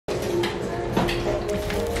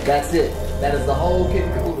That's it. That is the whole kit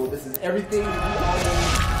and caboodle. This is everything that we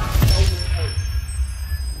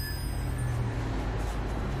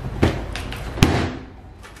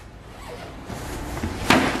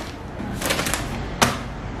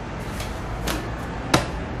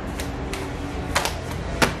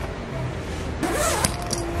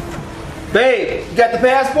Babe, you got the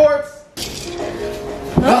passports?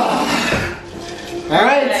 All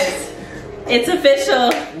right. Guys, it's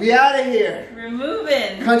official. We out of here. We're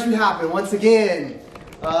moving. Country hopping once again.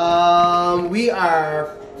 We have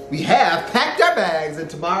packed our bags and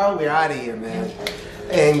tomorrow we're out of here, man.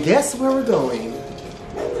 And guess where we're going?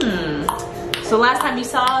 So last time you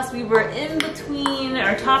saw us, we were in between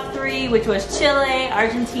our top 3, which was Chile,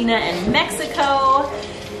 Argentina, and Mexico.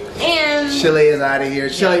 And Chile is out of here.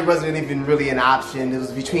 Chile wasn't even really an option. It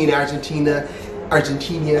was between Argentina,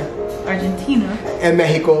 and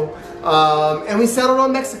Mexico. And we settled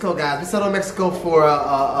on Mexico, guys. We settled on Mexico for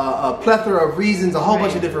a plethora of reasons, a whole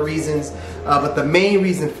bunch of different reasons. But the main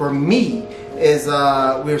reason for me is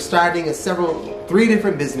we're starting 3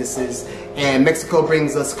 different businesses, and Mexico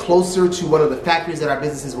brings us closer to one of the factories that our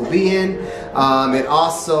businesses will be in. It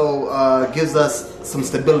also gives us some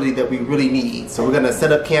stability that we really need. So we're gonna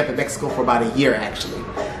set up camp in Mexico for about a year, actually.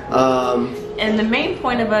 And the main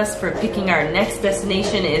point of us for picking our next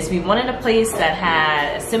destination is we wanted a place that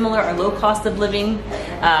had a similar or low cost of living,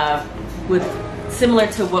 similar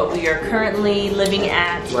to what we are currently living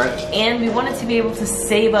at. Right. And we wanted to be able to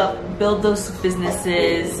save up, build those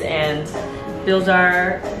businesses, and build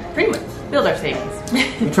our savings.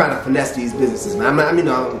 We're trying to finesse these businesses, man.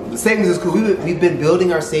 The savings is cool. We've been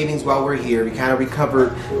building our savings while we're here. We kind of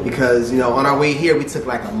recovered because, on our way here, we took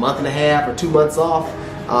like a month and a half or 2 months off.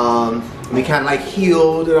 We kind of like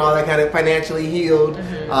healed and all that, kind of financially healed.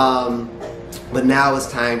 But now it's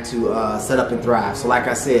time to set up and thrive. So like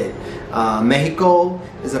I said, Mexico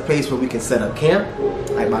is a place where we can set up camp.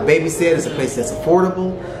 Like my baby said, it's a place that's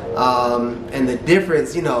affordable. And the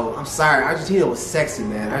difference, I'm sorry, Argentina was sexy,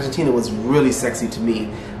 man. Argentina was really sexy to me.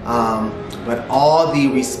 But all the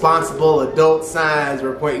responsible adult signs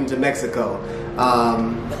were pointing to Mexico.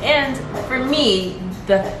 And for me,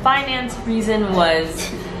 the finance reason was,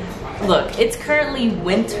 look, it's currently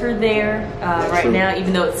winter there right now,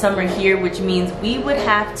 even though it's summer here, which means we would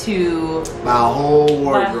have to buy a whole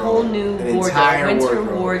wardrobe, buy a whole new wardrobe, winter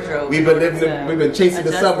wardrobe. We've been chasing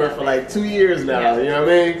the summer for like 2 years now. You know what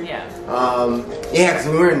I mean? Yeah. Because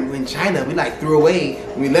we were in China, we like threw away.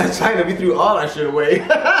 When we left China, we threw all our shit away.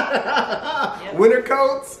 Winter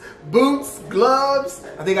coats, boots, gloves.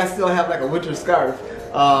 I think I still have like a winter scarf.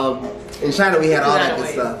 In China we had all that good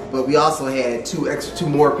stuff, but we also had two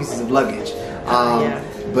more pieces of luggage.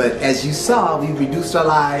 But as you saw, we reduced our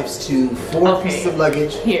lives to 4 pieces of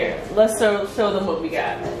luggage. Here, let's show them what we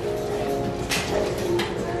got.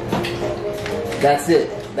 That's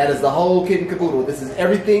it. That is the whole kit and caboodle. This is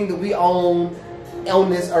everything that we own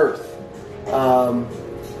on this earth.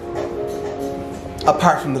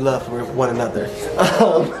 Apart from the love for one another.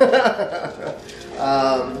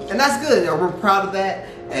 And that's good. We're proud of that.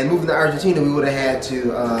 And moving to Argentina, we would have had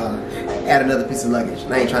to add another piece of luggage.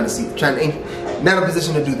 And I ain't not in a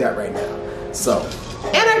position to do that right now. So,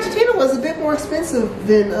 and Argentina was a bit more expensive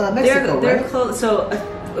than Mexico, they're close. So,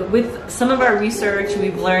 with some of our research,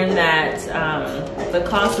 we've learned that the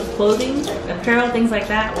cost of clothing, apparel, things like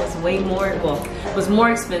that was was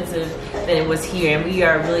more expensive than it was here. And we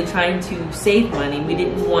are really trying to save money. We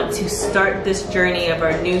didn't want to start this journey of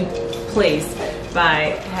our new place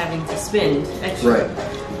by having to spend extra.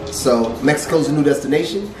 Right. So Mexico's a new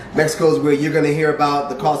destination. Mexico is where you're going to hear about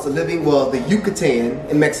the cost of living. Well, the Yucatan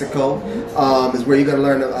in Mexico is where you're going to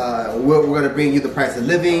learn. We're going to bring you the price of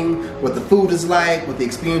living, what the food is like, what the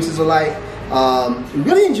experiences are like. We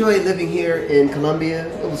really enjoyed living here in Colombia.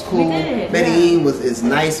 It was cool. Medellin is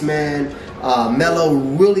nice, man. Mello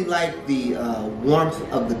really liked the warmth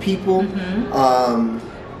of the people.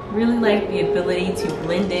 Really like the ability to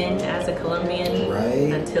blend in as a Colombian.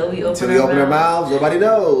 Right. Until we open our mouths. Nobody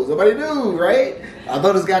knows. Nobody knew, right?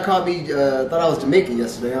 Although this guy called me, thought I was Jamaican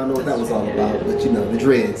yesterday. I don't know what that was all about, but the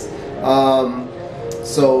dreads.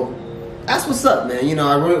 So that's what's up, man.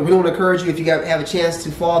 I really want to encourage you, if you have a chance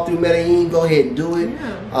to fall through Medellin, go ahead and do it.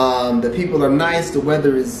 The people are nice. The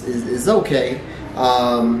weather is okay.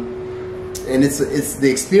 And it's the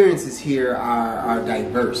experiences here are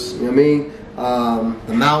diverse. You know what I mean?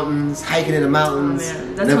 The mountains, hiking in the mountains. Oh,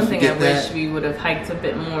 man. That's one thing I wish we would have hiked a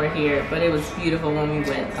bit more here, but it was beautiful when we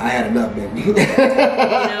went. I had enough, baby.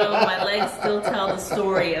 My legs still tell the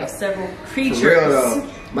story of several creatures. For real, though.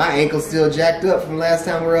 My ankle's still jacked up from last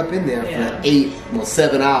time we were up in there for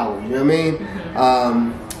 7 hours. You know what I mean?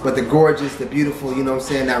 but the gorgeous, the beautiful, you know what I'm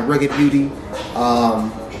saying, that rugged beauty.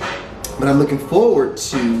 But I'm looking forward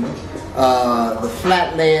to the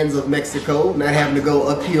flatlands of Mexico, not having to go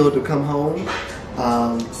uphill to come home.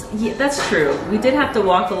 Yeah, that's true. We did have to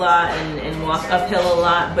walk a lot and walk uphill a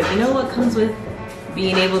lot, but you know what comes with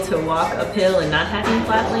being able to walk uphill and not having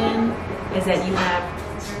flatland is that you have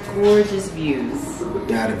gorgeous views.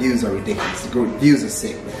 Yeah, the views are ridiculous. The views are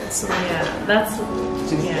sick, man. So. Yeah, that's...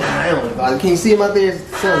 Yeah, I don't know about it. Can you see him out there?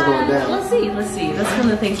 The sun's going down. Let's see. That's one of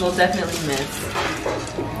the things we'll definitely miss.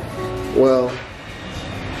 Well,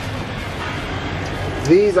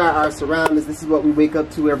 these are our surroundings. This is what we wake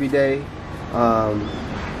up to every day. I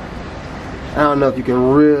don't know if you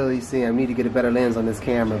can really see. I need to get a better lens on this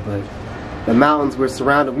camera, but the mountains we're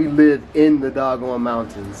surrounded. We live in the doggone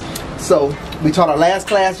mountains. So we taught our last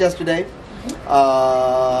class yesterday.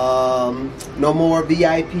 No more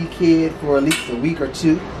VIP kid for at least a week or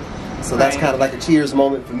two. So that's kind of like a cheers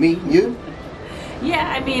moment for me. You?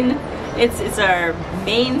 Yeah, I mean, it's our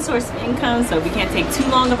main source of income, so we can't take too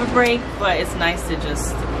long of a break, but it's nice to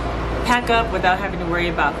just pack up without having to worry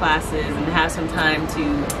about classes and have some time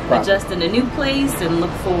to adjust in a new place and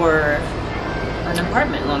look for an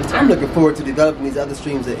apartment long term. I'm looking forward to developing these other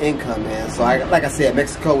streams of income, man. So like I said,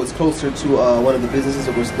 Mexico was closer to one of the businesses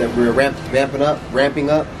that we're ramping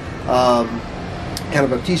up. Kind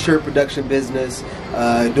of a t-shirt production business,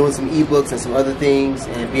 doing some ebooks and some other things,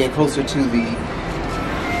 and being closer to the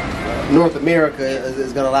North America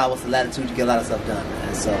is going to allow us the latitude to get a lot of stuff done,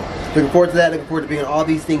 man. So looking forward to that, looking forward to bringing all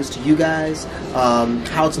these things to you guys.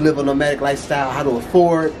 How to live a nomadic lifestyle, how to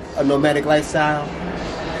afford a nomadic lifestyle.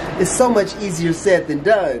 It's so much easier said than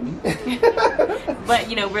done. But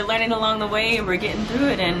you know, we're learning along the way and we're getting through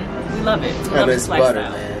it, and we love it. We love this butter,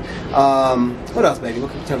 man. What else, baby?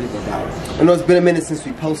 What can you tell people about it? I know it's been a minute since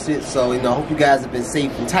we posted, so you know, I hope you guys have been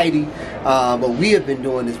safe and tidy. What we have been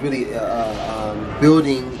doing is really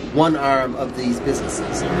building one arm of these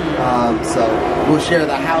businesses. So we'll share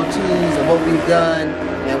the how-tos and what we've done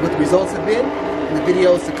and what the results have been in the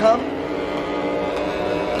videos to come.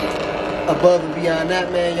 Above and beyond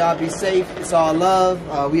that, man, y'all be safe. It's all love.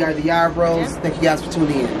 We are the Yar Bros. Thank you guys for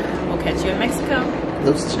tuning in, man. We'll catch you in Mexico.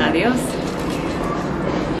 Adios.